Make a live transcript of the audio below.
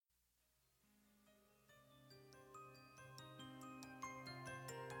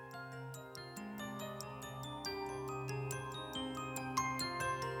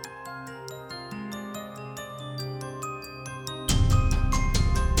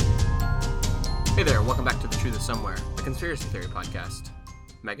Hey there, welcome back to The Truth is Somewhere, a conspiracy theory podcast.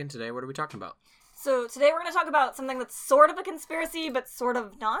 Megan, today what are we talking about? So today we're going to talk about something that's sort of a conspiracy, but sort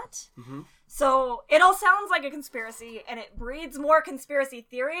of not. Mm-hmm. So it all sounds like a conspiracy, and it breeds more conspiracy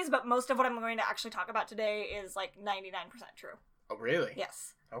theories, but most of what I'm going to actually talk about today is like 99% true. Oh, really?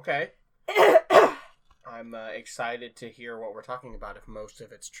 Yes. Okay. I'm excited to hear what we're talking about if most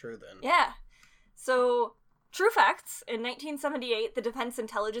of it's true then. Yeah. So, true facts. In 1978, the Defense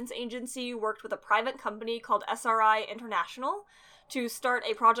Intelligence Agency worked with a private company called SRI International to start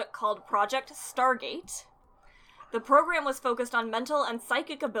a project called Project Stargate. The program was focused on mental and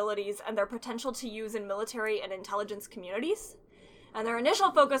psychic abilities and their potential to use in military and intelligence communities. And their initial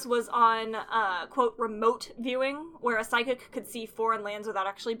focus was on, quote, remote viewing, where a psychic could see foreign lands without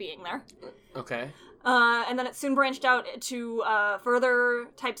actually being there. Okay. And then it soon branched out to further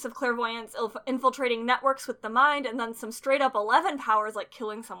types of clairvoyance, infiltrating networks with the mind, and then some straight-up 11 powers, like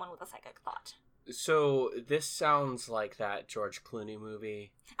killing someone with a psychic thought. So, this sounds like that George Clooney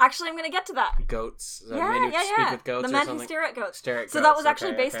movie. Actually, I'm going to get to that. Goats? Yeah. Speak with Goats the or Men something? Who Stare at Goats. Stare at So Goats. that was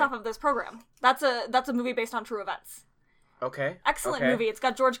actually based okay. off of this program. That's a movie based on true events. Okay. Excellent okay. movie. It's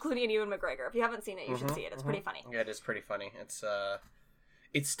got George Clooney and Ewan McGregor. If you haven't seen it, you should see it. It's pretty funny. Yeah, it is pretty funny.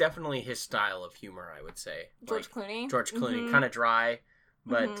 It's definitely his style of humor, I would say. George Clooney? George Clooney. Kind of dry,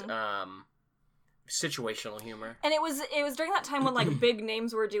 but situational humor. And it was during that time when like big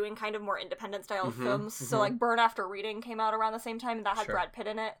names were doing kind of more independent style films. So like Burn After Reading came out around the same time, and that had Sure. Brad Pitt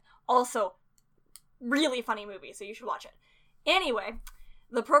in it. Also, really funny movie, so you should watch it. Anyway,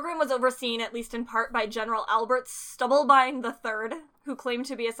 the program was overseen, at least in part, by General Albert Stubblebine III, who claimed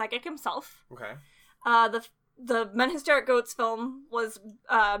to be a psychic himself. Okay. The Men Who Stare at Goats film was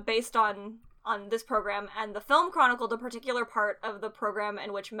based on this program, and the film chronicled a particular part of the program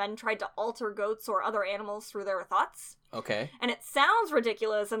in which men tried to alter goats or other animals through their thoughts. Okay. And it sounds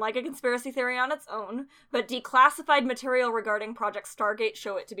ridiculous and like a conspiracy theory on its own, but declassified material regarding Project Stargate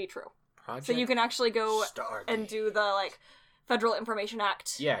show it to be true. So you can actually go Stargate. and do the like Federal Information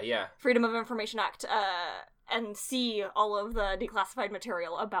Act, Yeah. Freedom of Information Act, and see all of the declassified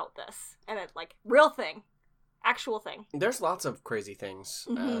material about this. And it's like, real thing. Actual thing. There's lots of crazy things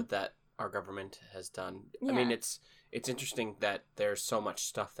that our government has done. Yeah. I mean, it's interesting that there's so much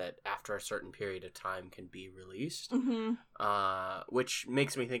stuff that after a certain period of time can be released, which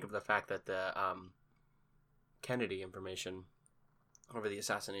makes me think of the fact that the Kennedy information over the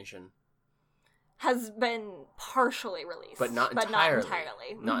assassination has been partially released. But not entirely.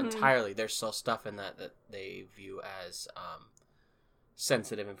 Not entirely. Entirely. There's still stuff in that they view as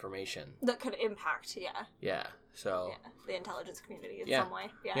sensitive information. That could impact, Yeah. So. Yeah, the intelligence community in Yeah. some way.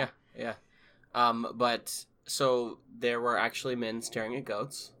 Yeah. But, so, there were actually men staring at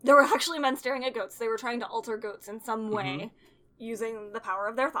goats. There were actually men staring at goats. They were trying to alter goats in some way using the power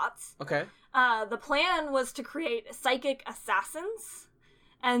of their thoughts. Okay. The plan was to create psychic assassins,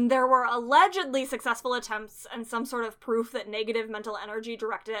 and there were allegedly successful attempts and some sort of proof that negative mental energy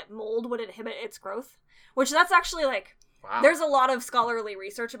directed at mold would inhibit its growth. Which that's actually like... Wow. There's a lot of scholarly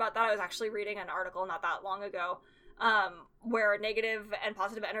research about that. I was actually reading an article not that long ago where negative and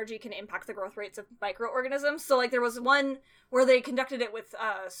positive energy can impact the growth rates of microorganisms. So, like, there was one where they conducted it with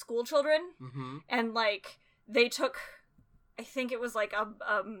school children, and, like, they took, I think it was, like, a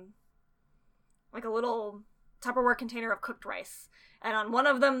little Tupperware container of cooked rice. And on one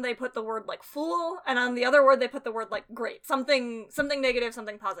of them, they put the word, like, fool, and on the other word, they put the word, like, great. Something negative,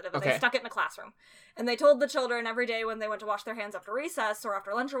 something positive, and they stuck it in the classroom. And they told the children every day when they went to wash their hands after recess or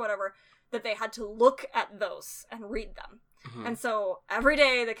after lunch or whatever, that they had to look at those and read them. And so every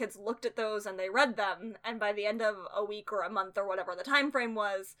day, the kids looked at those and they read them, and by the end of a week or a month or whatever the time frame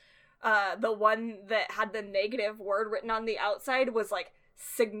was, the one that had the negative word written on the outside was, like,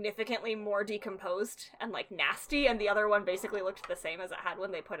 significantly more decomposed and like nasty, and the other one basically looked the same as it had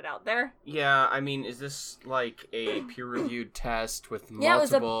when they put it out there. Yeah, I mean, is this like a peer-reviewed test with multiple... Yeah, it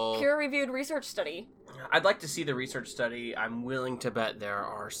was a peer-reviewed research study. I'd like to see the research study. I'm willing to bet there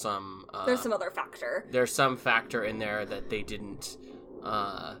are some... There's some other factor. There's some factor in there that they didn't...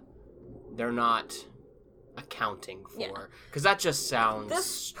 they're not accounting for. Because that just sounds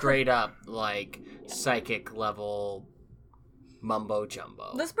straight up like psychic level... mumbo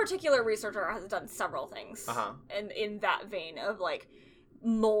jumbo. This particular researcher has done several things in that vein of like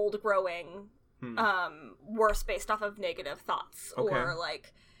mold growing worse based off of negative thoughts, or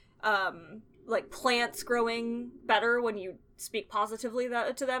like plants growing better when you speak positively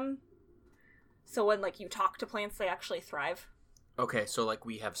to them. So when like you talk to plants, they actually thrive. Okay, so like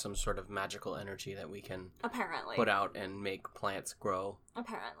we have some sort of magical energy that we can apparently put out and make plants grow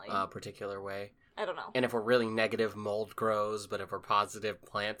apparently a particular way. I don't know. And if we're really negative, mold grows, but if we're positive,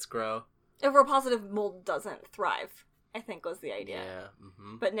 plants grow. If we're positive, mold doesn't thrive, I think was the idea. Yeah.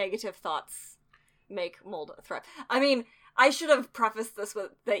 Mm-hmm. But negative thoughts make mold thrive. I mean, I should have prefaced this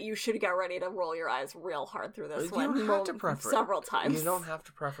with that you should get ready to roll your eyes real hard through this one. You don't have to several times. You don't have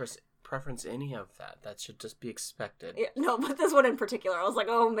to preference any of that. That should just be expected. Yeah, no, but this one in particular, I was like,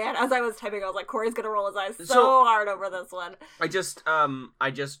 oh man, as I was typing, I was like, Corey's gonna roll his eyes so hard over this one.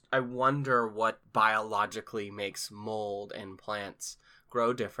 I wonder what biologically makes mold and plants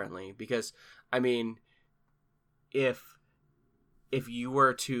grow differently, because, I mean, if you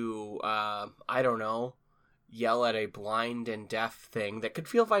were to, I don't know, yell at a blind and deaf thing that could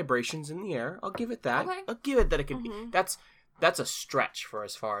feel vibrations in the air, I'll give it that. Okay. I'll give it that it could be. That's a stretch for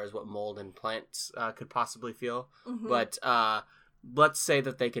as far as what mold and plants could possibly feel. Mm-hmm. But let's say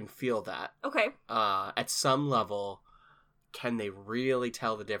that they can feel that. Okay. At some level, can they really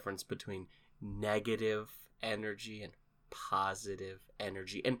tell the difference between negative energy and positive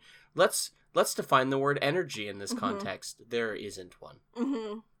energy? And let's define the word energy in this context. There isn't one.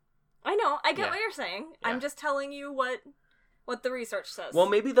 Mm-hmm. I know. I get what you're saying. Yeah. I'm just telling you what the research says. Well,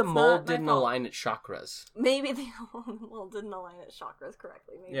 maybe the mold didn't align its chakras. Maybe the mold didn't align its chakras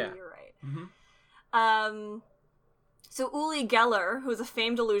correctly. Maybe you're right. Mm-hmm. So Uli Geller, who's a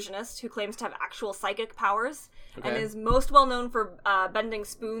famed illusionist who claims to have actual psychic powers, and is most well known for bending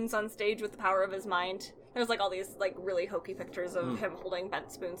spoons on stage with the power of his mind. There's like all these like really hokey pictures of him holding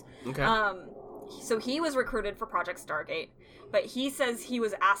bent spoons. Okay. So he was recruited for Project Stargate, but he says he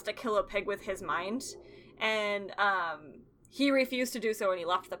was asked to kill a pig with his mind, and he refused to do so and he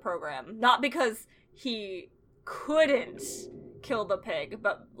left the program. Not because he couldn't kill the pig,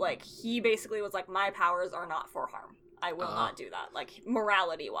 but like he basically was like, my powers are not for harm. I will not do that, like,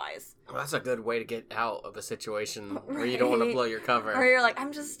 morality-wise. Well, that's a good way to get out of a situation where you don't want to blow your cover. Or you're like,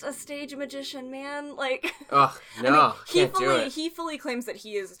 I'm just a stage magician, man. Like, ugh, no, can't do it. He fully claims that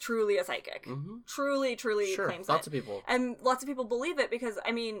he is truly a psychic. Mm-hmm. Truly claims lots of people. And lots of people believe it because,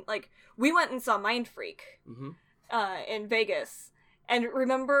 I mean, like, we went and saw Mind Freak in Vegas. And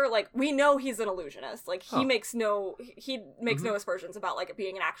remember, like, we know he's an illusionist. Like, he makes no aspersions about, like,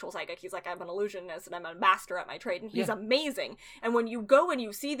 being an actual psychic. He's like, I'm an illusionist and I'm a master at my trade. And he's amazing. And when you go and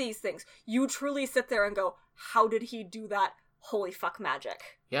you see these things, you truly sit there and go, how did he do that? Holy fuck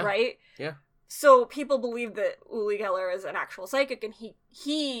magic. Yeah. Right? Yeah. So people believe that Uli Geller is an actual psychic, and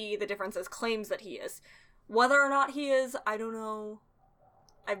he, the difference is, claims that he is. Whether or not he is, I don't know.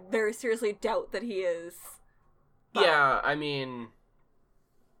 I very seriously doubt that he is. But... yeah, I mean...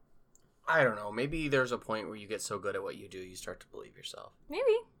 I don't know. Maybe there's a point where you get so good at what you do, you start to believe yourself.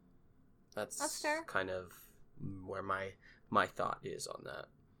 Maybe. That's fair. Kind of where my thought is on that.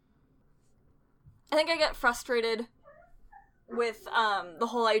 I think I get frustrated with the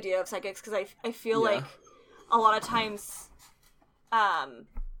whole idea of psychics because I feel like a lot of times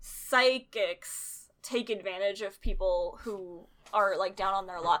psychics take advantage of people who are like down on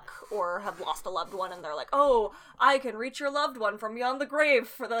their luck or have lost a loved one, and they're like, oh, I can reach your loved one from beyond the grave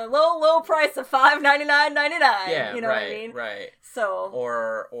for the low price of $5.99.99. Yeah, you know what I mean? Right. So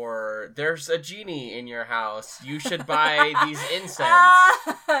or there's a genie in your house. You should buy these incense.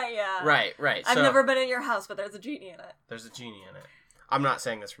 Yeah. Right. I've never been in your house, but there's a genie in it. There's a genie in it. I'm not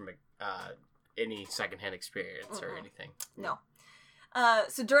saying this from any secondhand experience or anything. No.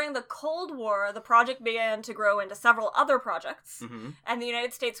 So during the Cold War, the project began to grow into several other projects, and the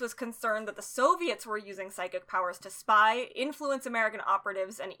United States was concerned that the Soviets were using psychic powers to spy, influence American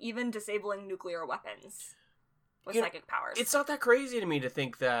operatives, and even disabling nuclear weapons with psychic powers. It's not that crazy to me to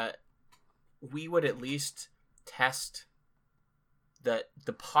think that we would at least test the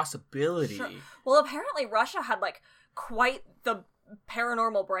possibility. Sure. Well, apparently Russia had, like, quite the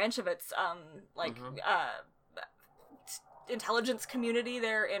paranormal branch of its, intelligence community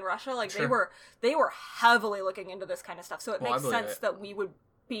there in Russia. Like, sure. they were heavily looking into this kind of stuff, so it makes sense that we would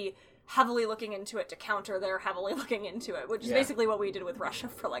be heavily looking into it to counter their heavily looking into it, which is basically what we did with Russia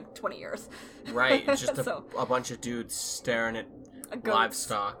for like 20 years. Right. It's just a bunch of dudes staring at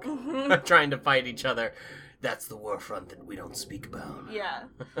livestock trying to fight each other. That's the war front that we don't speak about. Yeah.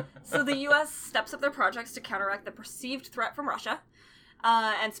 So the U.S. steps up their projects to counteract the perceived threat from Russia,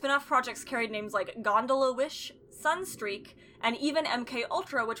 and spin-off projects carried names like Gondola Wish, Sunstreak, and even MK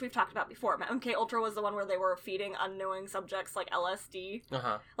Ultra, which we've talked about before. MK Ultra was the one where they were feeding unknowing subjects like LSD,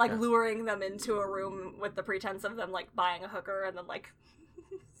 luring them into a room with the pretense of them like buying a hooker and then like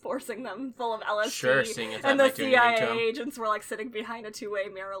forcing them full of LSD. Sure, seeing if that and the might do anything to 'em. CIA agents were like sitting behind a two-way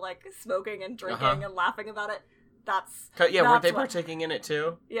mirror, like smoking and drinking and laughing about it. Weren't they partaking in it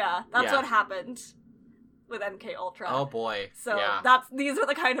too? Yeah, that's what happened with MK Ultra. Oh boy. So these are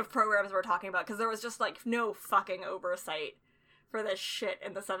the kind of programs we're talking about, because there was just like no fucking oversight for this shit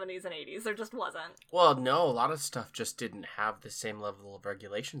in the 70s and 80s. There just wasn't. Well, no, a lot of stuff just didn't have the same level of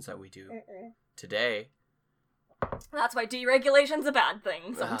regulations that we do today. That's why deregulation's a bad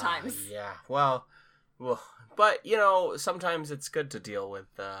thing sometimes. Yeah, well, but, sometimes it's good to deal with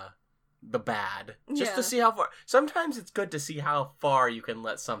the bad. Just to see how far... Sometimes it's good to see how far you can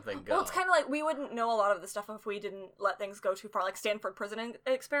let something go. Well, it's kind of like we wouldn't know a lot of the stuff if we didn't let things go too far. Like Stanford Prison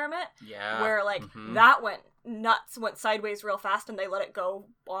Experiment. Yeah. Where, that went nuts, went sideways real fast, and they let it go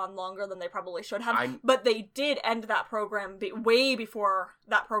on longer than they probably should have. But they did end that program way before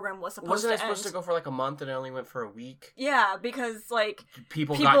that program was supposed to end. Wasn't it supposed to go for, a month, and it only went for a week? Yeah, because,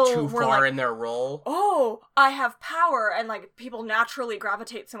 People got too far in their role. Oh, I have power, and, people naturally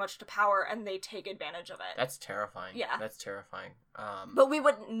gravitate so much to power, and they take advantage of it. That's terrifying. Yeah. That's terrifying. But we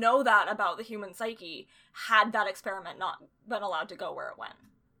wouldn't know that about the human psyche had that experiment not been allowed to go where it went.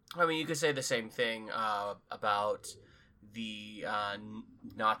 I mean, you could say the same thing about the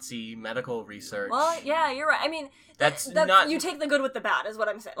Nazi medical research. Well, yeah, you're right. I mean, that's not... You take the good with the bad, is what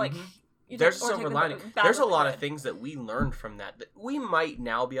I'm saying. There's a silver lining. There's a lot of things that we learned from that we might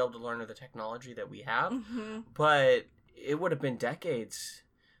now be able to learn with the technology that we have, but it would have been decades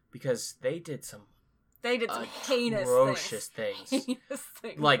because they did some heinous things. Heinous things.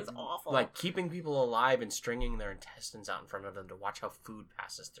 It was awful. Like keeping people alive and stringing their intestines out in front of them to watch how food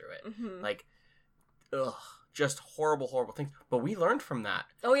passes through it. Just horrible, horrible things. But we learned from that.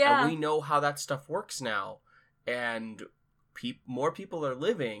 Oh, yeah. And we know how that stuff works now. And more people are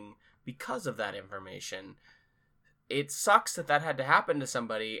living because of that information. It sucks that had to happen to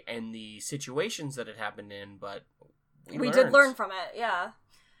somebody and the situations that it happened in, but we did learn from it, yeah.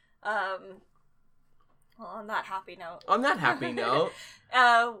 Well, on that happy note.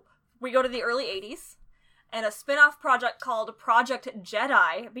 We go to the early 80s, and a spin-off project called Project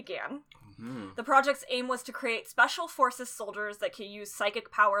Jedi began. The project's aim was to create special forces soldiers that could use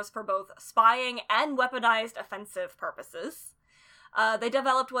psychic powers for both spying and weaponized offensive purposes. They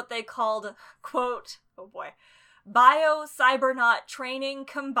developed what they called, quote, bio-cybernaut training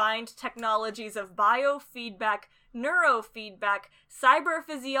combined technologies of biofeedback, neurofeedback,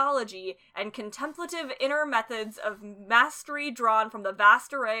 cyberphysiology, and contemplative inner methods of mastery drawn from the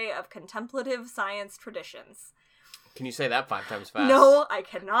vast array of contemplative science traditions. Can you say that 5 times fast? No, I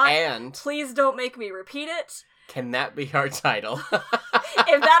cannot. And... Please don't make me repeat it. Can that be our title?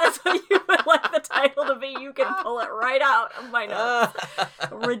 If that is what you would like the title to be, you can pull it right out of my notes.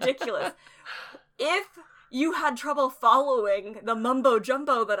 Ridiculous. If you had trouble following the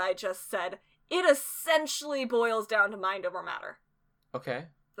mumbo-jumbo that I just said, it essentially boils down to mind over matter. Okay.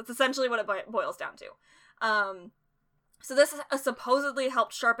 That's essentially what it boils down to. So this supposedly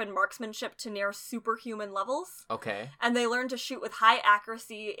helped sharpen marksmanship to near superhuman levels. Okay. And they learned to shoot with high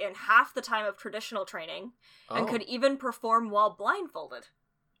accuracy in half the time of traditional training, and could even perform while blindfolded.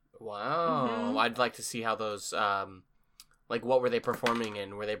 Wow. I'd like to see how those, what were they performing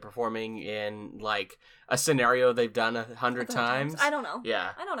in? Were they performing in, a scenario they've done 100 times? I don't know.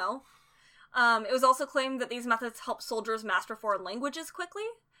 Yeah. I don't know. It was also claimed that these methods help soldiers master foreign languages quickly.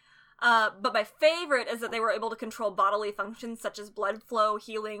 But my favorite is that they were able to control bodily functions such as blood flow,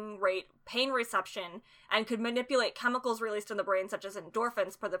 healing rate, pain reception, and could manipulate chemicals released in the brain such as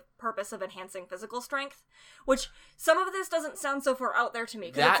endorphins for the purpose of enhancing physical strength. Which, some of this doesn't sound so far out there to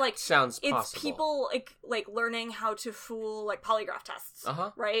me. That sounds possible. It's people, learning how to fool, polygraph tests.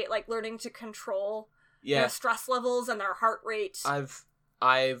 Right? Learning to control their stress levels and their heart rate.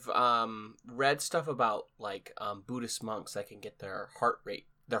 I've read stuff about, Buddhist monks that can get their heart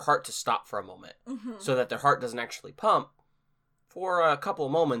to stop for a moment, so that their heart doesn't actually pump for a couple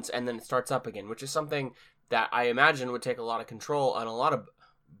of moments, and then it starts up again, which is something that I imagine would take a lot of control and a lot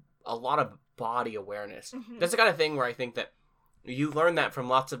of body awareness. That's the kind of thing where I think that you learn that from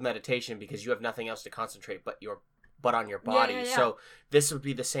lots of meditation because you have nothing else to concentrate but on your body. Yeah. So this would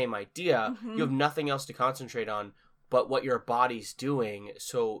be the same idea. You have nothing else to concentrate on but what your body's doing,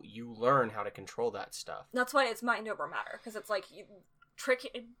 so you learn how to control that stuff. That's why it's mind over matter, because it's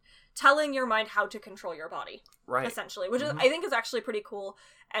telling your mind how to control your body, right? Essentially, which I think is actually pretty cool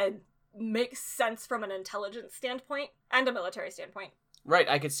and makes sense from an intelligence standpoint and a military standpoint. Right,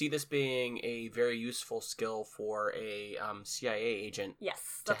 I could see this being a very useful skill for a CIA agent.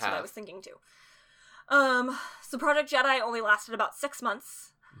 Yes, that's what I was thinking too. So Project Jedi only lasted about 6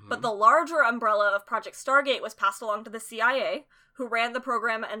 months, but the larger umbrella of Project Stargate was passed along to the CIA, who ran the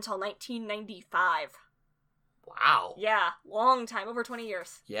program until 1995. Wow. Yeah, long time, over 20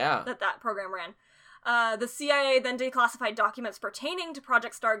 years. Yeah. That program ran. The CIA then declassified documents pertaining to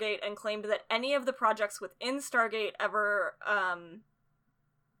Project Stargate and claimed that any of the projects within Stargate ever, I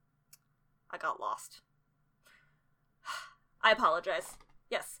got lost. I apologize.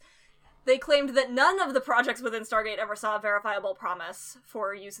 Yes. They claimed that none of the projects within Stargate ever saw a verifiable promise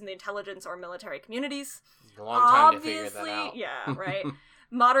for use in the intelligence or military communities. A long time to figure that out. Yeah, right.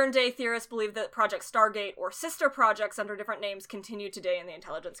 Modern-day theorists believe that Project Stargate or sister projects under different names continue today in the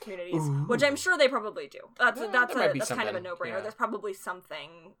intelligence communities, which I'm sure they probably do. That's kind of a no-brainer. Yeah. There's probably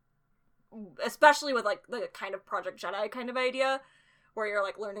something, especially with like the kind of Project Jedi kind of idea, where you're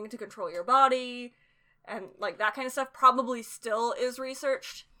like learning to control your body and like that kind of stuff. Probably still is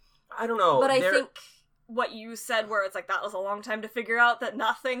researched. I don't know. But I think what you said, where it's like that was a long time to figure out that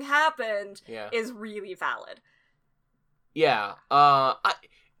nothing happened, is really valid. Yeah. I've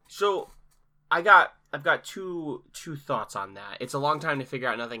got two thoughts on that. It's a long time to figure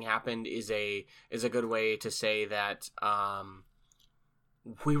out nothing happened is a good way to say that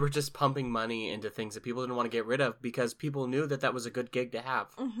we were just pumping money into things that people didn't want to get rid of because people knew that was a good gig to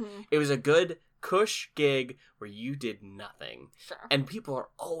have. Mm-hmm. It was a good cush gig where you did nothing. Sure. And people are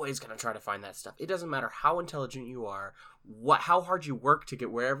always going to try to find that stuff. It doesn't matter how intelligent you are, how hard you work to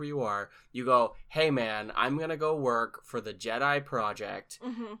get wherever you are. You go, hey man, I'm going to go work for the Jedi Project,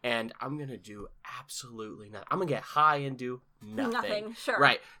 and I'm going to do absolutely nothing. I'm going to get high and do nothing. Sure.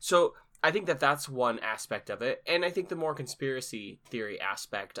 Right. So I think that's one aspect of it. And I think the more conspiracy theory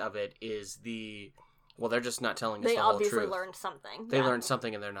aspect of it is well, they're just not telling us the whole truth. They obviously learned something. They learned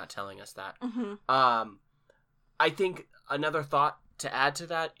something and they're not telling us that. Mm-hmm. I think another thought to add to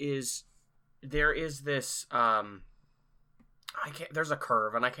that is there is this, there's a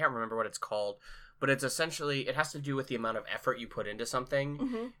curve and I can't remember what it's called, but it's essentially, it has to do with the amount of effort you put into something.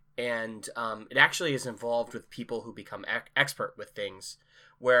 Mm-hmm. And it actually is involved with people who become expert with things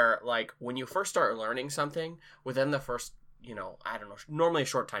where like when you first start learning something within the first, I don't know, normally a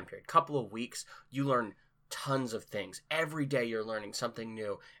short time period, couple of weeks, you learn tons of things. Every day you're learning something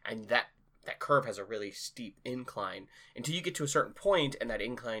new, and that curve has a really steep incline until you get to a certain point, and that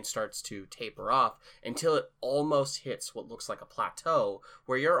incline starts to taper off until it almost hits what looks like a plateau,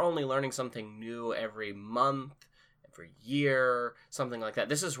 where you're only learning something new every month, every year, something like that.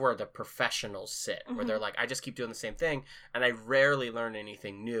 This is where the professionals sit, where they're like, I just keep doing the same thing, and I rarely learn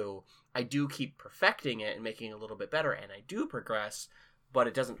anything new. I do keep perfecting it and making it a little bit better, and I do progress, but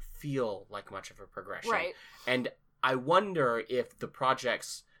it doesn't feel like much of a progression. Right. And I wonder if the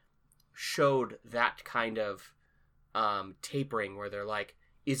projects showed that kind of tapering where they're like,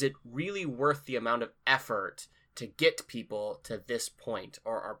 is it really worth the amount of effort to get people to this point?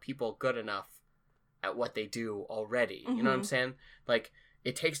 Or are people good enough at what they do already? You know what I'm saying? Like,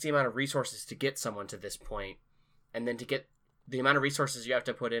 it takes the amount of resources to get someone to this point, and then to get the amount of resources you have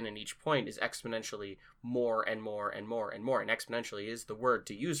to put in each point is exponentially more and more and more and more. And exponentially is the word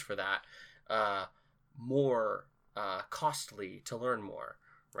to use for that. More costly to learn more,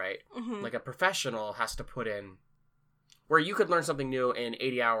 right? Mm-hmm. Like a professional has to put in, where you could learn something new in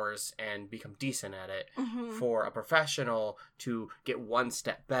 80 hours and become decent at it. Mm-hmm. For a professional to get one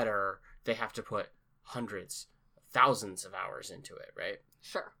step better, they have to put hundreds, thousands of hours into it, right?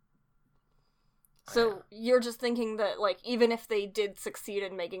 Sure. So you're just thinking that, like, even if they did succeed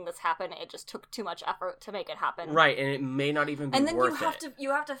in making this happen, it just took too much effort to make it happen. Right, and it may not even be worth it. And then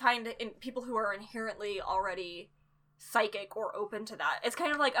you have to find people who are inherently already psychic or open to that. It's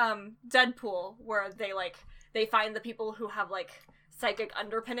kind of like Deadpool, where they find the people who have, like, psychic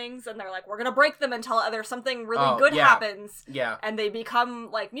underpinnings, and they're like, we're gonna break them until either something really good happens, and they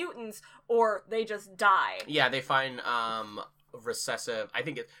become, like, mutants, or they just die. Yeah, they find, recessive, I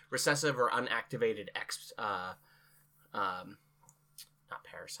think it's recessive or unactivated not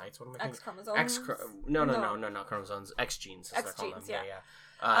parasites, what am I thinking? X chromosomes? No, chromosomes. X genes, as they're calling them. Yeah.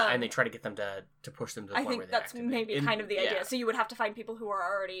 And they try to get them to push them to the point where they activate. I think that's maybe kind of the idea. So you would have to find people who are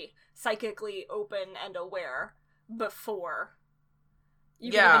already psychically open and aware before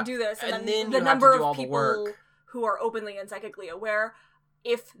you can even do this. And then the number of people who are openly and psychically aware,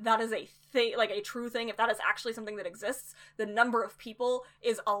 if that is a thing, like a true thing, if that is actually something that exists, the number of people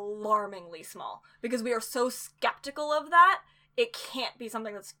is alarmingly small. Because we are so skeptical of that, it can't be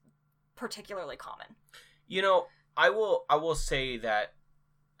something that's particularly common. I will say that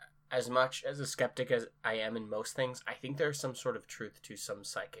as much as a skeptic as I am in most things, I think there's some sort of truth to some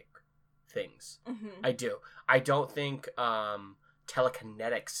psychic things. Mm-hmm. I do. I don't think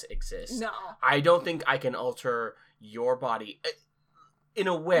telekinetics exists. No. I don't think I can alter your body. In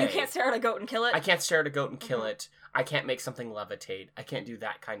a way. You can't stare at a goat and kill it? I can't stare at a goat and kill it. I can't make something levitate. I can't do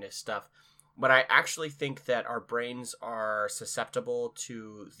that kind of stuff. But I actually think that our brains are susceptible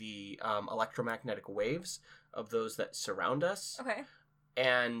to the electromagnetic waves of those that surround us. Okay.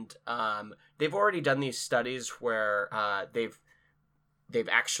 And they've already done these studies where they've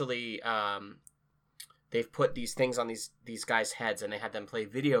actually they've put these things on these guys' heads, and they had them play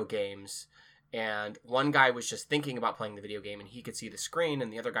video games. And one guy was just thinking about playing the video game, and he could see the screen,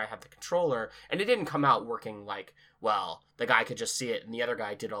 and the other guy had the controller, and it didn't come out working like, well, the guy could just see it, and the other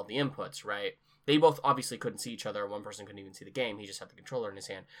guy did all the inputs, right? They both obviously couldn't see each other. One person couldn't even see the game. He just had the controller in his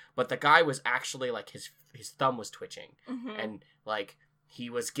hand. But the guy was actually, like, his thumb was twitching. Mm-hmm. And, like, he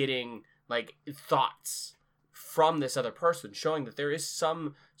was getting, like, thoughts from this other person, showing that there is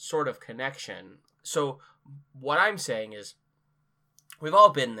some sort of connection. So what I'm saying is, we've all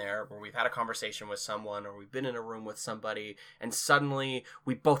been there where we've had a conversation with someone, or we've been in a room with somebody, and suddenly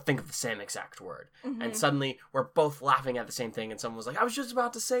we both think of the same exact word. Mm-hmm. And suddenly we're both laughing at the same thing, and someone was like, I was just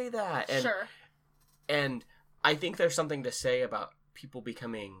about to say that. And, sure. And I think there's something to say about people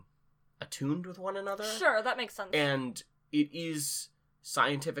becoming attuned with one another. Sure, that makes sense. And it is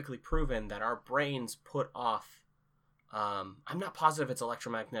scientifically proven that our brains put off, I'm not positive it's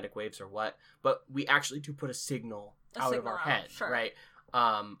electromagnetic waves or what, but we actually do put a signal out of our head, sure. right?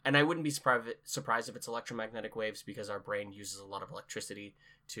 And I wouldn't be surprised if it's electromagnetic waves, because our brain uses a lot of electricity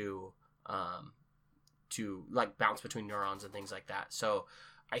to like bounce between neurons and things like that. So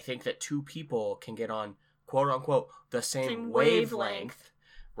I think that two people can get on, quote unquote, the same wavelength,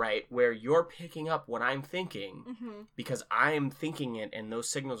 right? Where you're picking up what I'm thinking, mm-hmm. because I'm thinking it, and those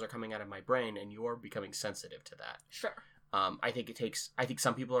signals are coming out of my brain, and you're becoming sensitive to that. Sure. I think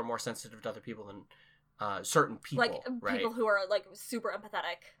some people are more sensitive to other people than certain people, like right? People who are like super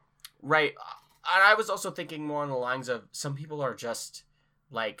empathetic, right? And I was also thinking more on the lines of some people are just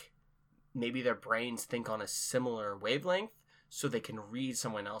like, maybe their brains think on a similar wavelength, so they can read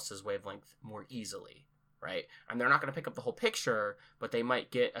someone else's wavelength more easily, right? And they're not going to pick up the whole picture, but they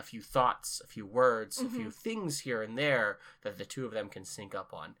might get a few thoughts, a few words, mm-hmm. a few things here and there that the two of them can sync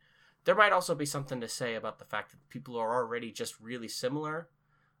up on. There might also be something to say about the fact that people are already just really similar.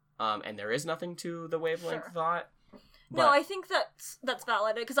 And there is nothing to the wavelength sure. thought. No, I think that's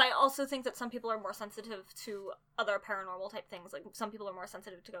valid, because I also think that some people are more sensitive to other paranormal type things. Like, some people are more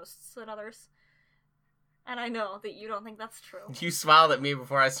sensitive to ghosts than others. And I know that you don't think that's true. You smiled at me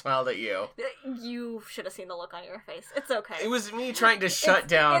before I smiled at you. You should have seen the look on your face. It's okay. It was me trying to shut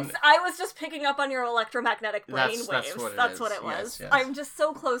down... I was just picking up on your electromagnetic brain waves. That's what it was. Yes. I'm just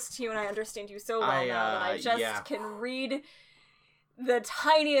so close to you, and I understand you so well now that I just can read the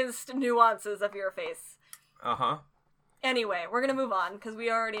tiniest nuances of your face. Uh-huh. Anyway, we're gonna move on, because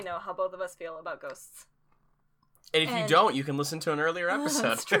we already know how both of us feel about ghosts. And if you don't, you can listen to an earlier episode.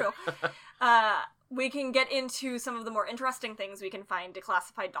 That's true. We can get into some of the more interesting things we can find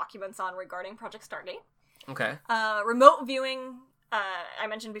declassified documents on regarding Project Stargate. Okay. Remote viewing, I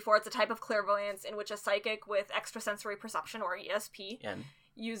mentioned before, it's a type of clairvoyance in which a psychic with extrasensory perception, or ESP,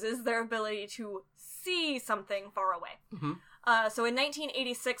 uses their ability to see something far away. Mm-hmm. So in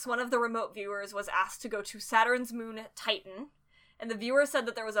 1986, one of the remote viewers was asked to go to Saturn's moon, Titan, and the viewer said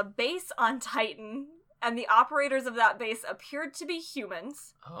that there was a base on Titan, and the operators of that base appeared to be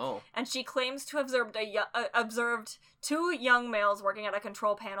humans. Oh. And she claims to have observed two young males working at a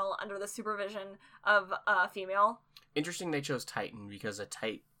control panel under the supervision of a female. Interesting they chose Titan, because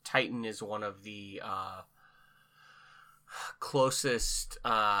Titan is one of the closest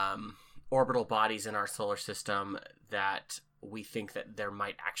orbital bodies in our solar system that we think that there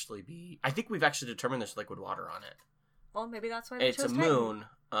might actually be... I think we've actually determined there's liquid water on it. Well, maybe that's why they chose Titan. It's a moon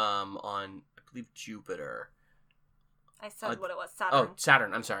on... I believe Jupiter. I said what it was. Saturn. Oh,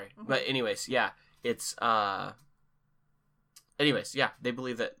 Saturn. I'm sorry. Mm-hmm. But anyways, yeah. It's, they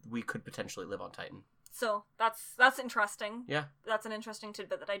believe that we could potentially live on Titan. So, that's interesting. Yeah. That's an interesting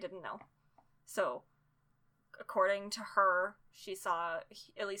tidbit that I didn't know. So, according to her, she saw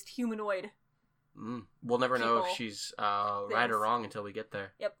at least humanoid We'll never know if she's right or wrong until we get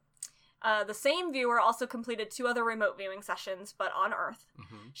there. Yep. The same viewer also completed 2 other remote viewing sessions, but on Earth.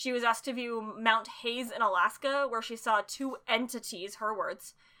 Mm-hmm. She was asked to view Mount Hayes in Alaska, where she saw 2 entities, her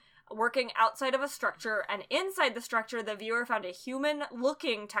words, working outside of a structure, and inside the structure, the viewer found a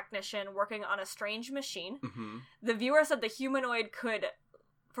human-looking technician working on a strange machine. Mm-hmm. The viewer said the humanoid could,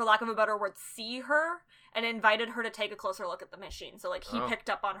 for lack of a better word, see her, and invited her to take a closer look at the machine. So, like, he picked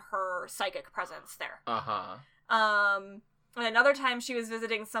up on her psychic presence there. Uh-huh. And another time she was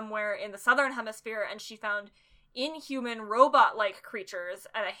visiting somewhere in the southern hemisphere, and she found inhuman robot-like creatures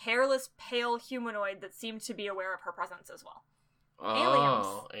and a hairless, pale humanoid that seemed to be aware of her presence as well.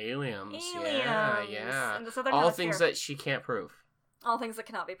 Oh, aliens. Yeah. In the southern All hemisphere. things that she can't prove. All things that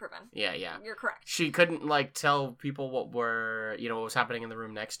cannot be proven. Yeah. You're correct. She couldn't, like, tell people what was happening in the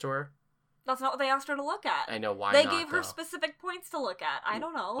room next to her. That's not what they asked her to look at. I know, why they not, gave her specific points to look at. I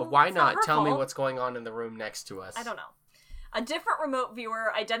don't know. Why not? Tell me what's going on in the room next to us. I don't know. A different remote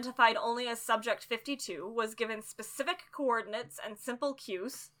viewer, identified only as Subject 52, was given specific coordinates and simple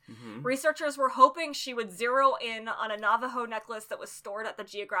cues. Mm-hmm. Researchers were hoping she would zero in on a Navajo necklace that was stored at the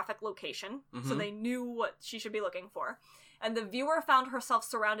geographic location, so they knew what she should be looking for. And the viewer found herself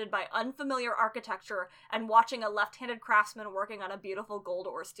surrounded by unfamiliar architecture and watching a left-handed craftsman working on a beautiful gold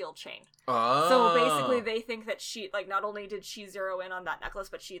or steel chain. Oh. So basically they think that she, like, not only did she zero in on that necklace,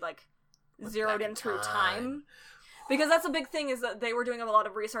 but she, like, zeroed in through time. Because that's a big thing, is that they were doing a lot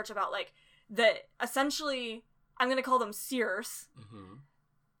of research about, like, that essentially, I'm going to call them seers. Mm-hmm.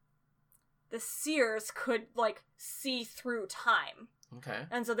 The seers could, like, see through time. Okay.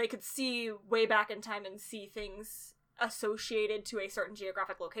 And so they could see way back in time and see things associated to a certain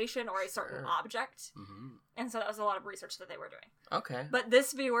geographic location or a certain object. Mm-hmm. And so that was a lot of research that they were doing. Okay. But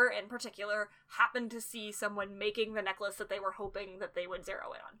this viewer in particular happened to see someone making the necklace that they were hoping that they would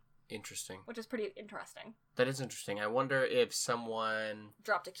zero in on. Interesting. Which is pretty interesting. That is interesting. I wonder if someone...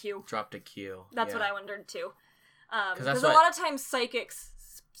 Dropped a cue. That's what I wondered too. Because a lot of times psychics,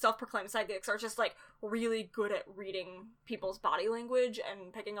 self-proclaimed psychics, are just, like, really good at reading people's body language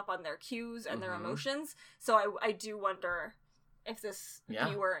and picking up on their cues and their emotions. So I do wonder if this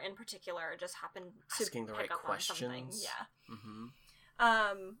viewer in particular just happened to asking the pick right up questions. On something. Yeah.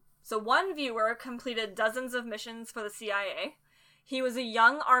 Mm-hmm. So one viewer completed dozens of missions for the CIA. He was a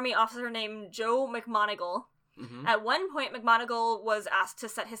young Army officer named Joe McMoneagle. Mm-hmm. At one point, McMoneagle was asked to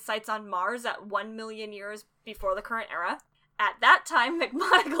set his sights on Mars at 1 million years before the current era. At that time,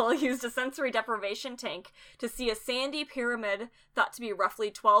 McMoneagle used a sensory deprivation tank to see a sandy pyramid thought to be roughly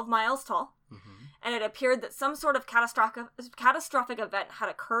 12 miles tall. Mm-hmm. And it appeared that some sort of catastrophic event had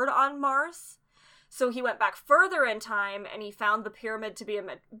occurred on Mars. So he went back further in time, and he found the pyramid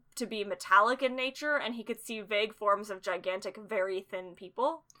to be metallic in nature, and he could see vague forms of gigantic, very thin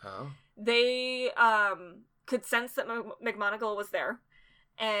people. Oh. They could sense that McMoneagle was there,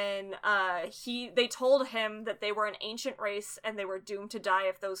 and they told him that they were an ancient race, and they were doomed to die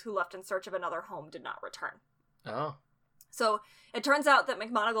if those who left in search of another home did not return. Oh. So it turns out that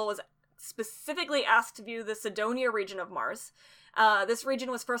McMoneagle was specifically asked to view the Cydonia region of Mars. This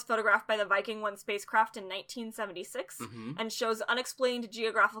region was first photographed by the Viking 1 spacecraft in 1976 and shows unexplained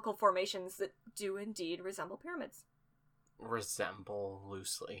geographical formations that do indeed resemble pyramids. Resemble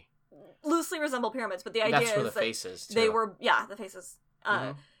loosely. Loosely resemble pyramids, but the idea is the faces, too. They were, the faces.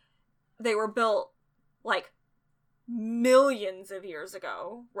 They were built, like, millions of years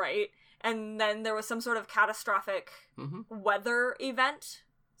ago, right? And then there was some sort of catastrophic weather event,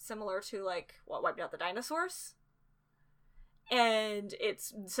 similar to, like, what wiped out the dinosaurs. And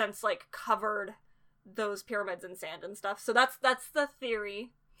it's since, like, covered those pyramids in sand and stuff. So that's the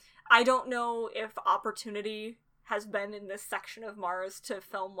theory. I don't know if opportunity has been in this section of Mars to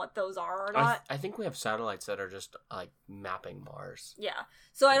film what those are or not. I think we have satellites that are just, like, mapping Mars. Yeah.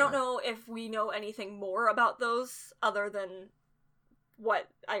 So I don't know if we know anything more about those other than what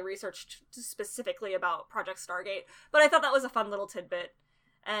I researched specifically about Project Stargate. But I thought that was a fun little tidbit.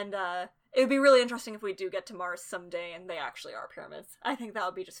 And it would be really interesting if we do get to Mars someday and they actually are pyramids. I think that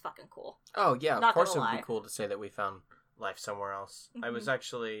would be just fucking cool. Oh, yeah. Of course it would be cool to say that we found life somewhere else. Mm-hmm. I was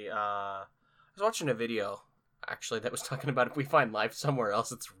actually... I was watching a video, actually, that was talking about if we find life somewhere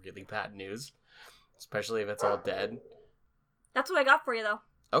else, it's really bad news. Especially if it's all dead. That's what I got for you, though.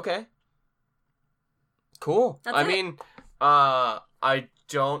 Okay. Cool. That's mean, I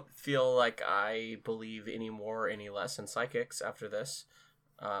don't feel like I believe any more or any less in psychics after this.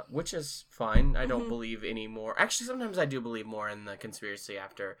 Which is fine. I don't believe any more. Actually, sometimes I do believe more in the conspiracy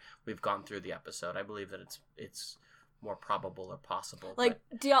after we've gone through the episode. I believe that it's more probable or possible. Like,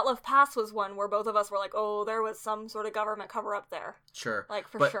 Dyatlov Pass was one where both of us were like, oh, there was some sort of government cover-up there. Sure. Like,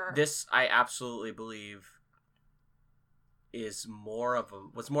 for but sure. This, I absolutely believe, was more of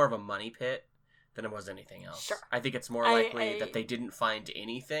a money pit than it was anything else. Sure. I think it's more likely that they didn't find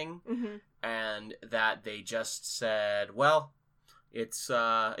anything, and that they just said, well... it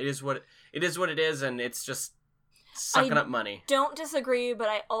is what it is, and it's just sucking up money. Don't disagree, but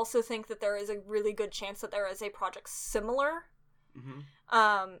I also think that there is a really good chance that there is a project similar,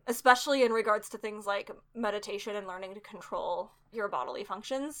 especially in regards to things like meditation and learning to control your bodily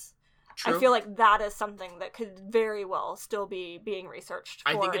functions. True. I feel like that is something that could very well still be being researched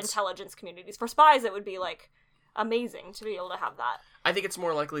for intelligence communities. For spies, it would be, like, amazing to be able to have that. I think it's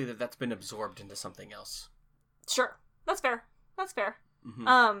more likely that that's been absorbed into something else. Sure. That's fair. That's fair. Mm-hmm.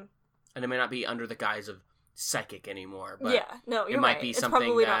 And it may not be under the guise of psychic anymore, but yeah, no, you're it might right. be it's something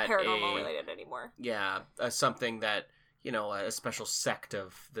probably that not paranormal related anymore. Yeah, something that, you know, a special sect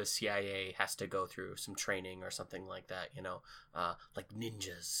of the CIA has to go through some training or something like that, you know, like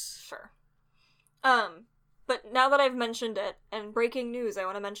ninjas. Sure. but now that I've mentioned it, and breaking news, I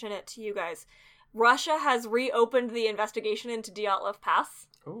want to mention it to you guys. Russia has reopened the investigation into Dyatlov Pass.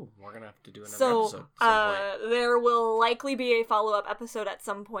 Oh, we're gonna have to do another episode at some point. There will likely be a follow-up episode at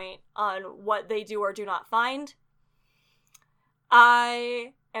some point on what they do or do not find.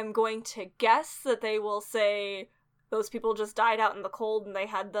 I am going to guess that they will say those people just died out in the cold and they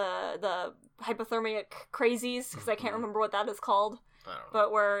had the hypothermic crazies, because I can't remember what that is called. I don't know.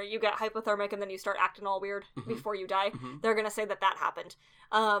 But where you get hypothermic and then you start acting all weird before you die. They're going to say that happened.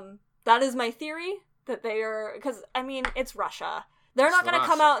 That is my theory, that they are... Because, I mean, it's Russia. They're not going to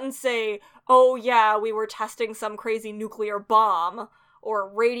come out and say, oh yeah, we were testing some crazy nuclear bomb or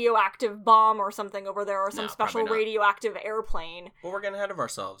radioactive bomb or something over there, or some special radioactive airplane. Well, we're getting ahead of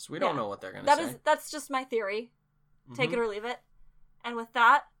ourselves. We don't know what they're going to say. That's just my theory. Take it or leave it. And with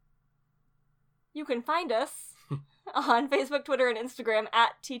that, you can find us on Facebook, Twitter, and Instagram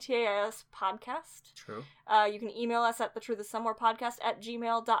at TTAS Podcast. True. You can email us at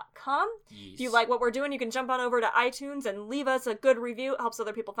thetruthissomewherepodcast@gmail.com. Yes. If you like what we're doing, you can jump on over to iTunes and leave us a good review. It helps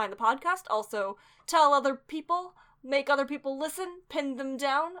other people find the podcast. Also, tell other people, make other people listen, pin them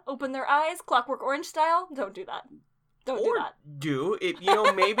down, open their eyes, Clockwork Orange style. Don't do that. Don't do that. Do it.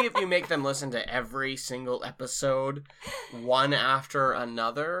 Maybe if you make them listen to every single episode, one after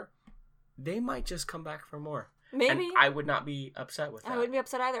another, they might just come back for more. Maybe. And I would not be upset with that. I wouldn't be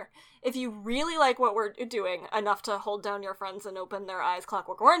upset either. If you really like what we're doing enough to hold down your friends and open their eyes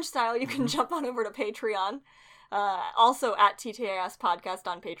Clockwork Orange style, you can jump on over to Patreon. Also at TTAS Podcast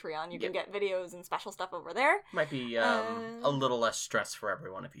on Patreon. You can get videos and special stuff over there. Might be a little less stress for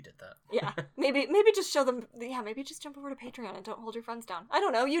everyone if you did that. Yeah. Maybe just show them... Yeah, maybe just jump over to Patreon and don't hold your friends down. I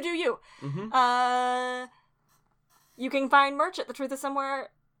don't know. You do you. You can find merch at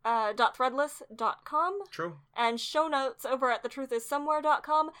thetruthissomewhere.threadless.com. True. And show notes over at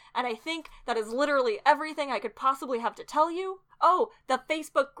thetruthissomewhere.com. And I think that is literally everything I could possibly have to tell you. Oh, the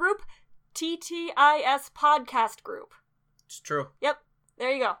Facebook group, TTIS Podcast Group. It's true. Yep.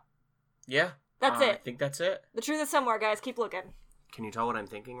 There you go. Yeah. That's it. I think that's it. The truth is somewhere, guys. Keep looking. Can you tell what I'm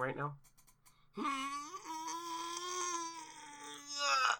thinking right now?